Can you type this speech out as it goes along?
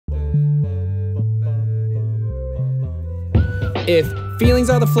If feelings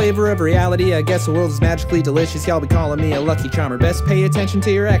are the flavor of reality, I guess the world is magically delicious. Y'all be calling me a lucky charmer. Best pay attention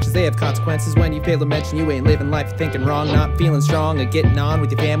to your actions, they have consequences. When you fail to mention you ain't living life, you're thinking wrong. Not feeling strong or getting on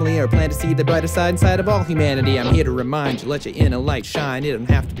with your family, or plan to see the brighter side inside of all humanity. I'm here to remind you, let your inner light shine. It don't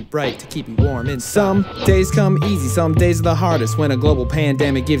have to be bright to keep you warm inside. Some days come easy, some days are the hardest. When a global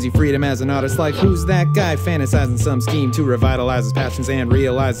pandemic gives you freedom as an artist. Like who's that guy fantasizing some scheme to revitalize his passions and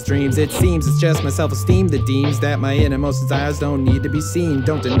realize his dreams? It seems it's just my self-esteem that deems that my innermost desires don't need to be seen.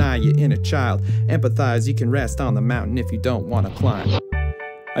 Don't deny your inner child. Empathize, you can rest on the mountain if you don't want to climb.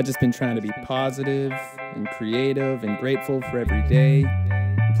 I've just been trying to be positive and creative and grateful for every day.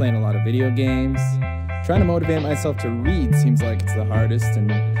 I'm playing a lot of video games. Trying to motivate myself to read seems like it's the hardest,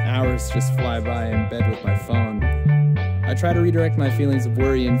 and hours just fly by in bed with my phone. I try to redirect my feelings of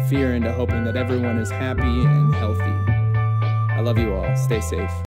worry and fear into hoping that everyone is happy and healthy. I love you all. Stay safe.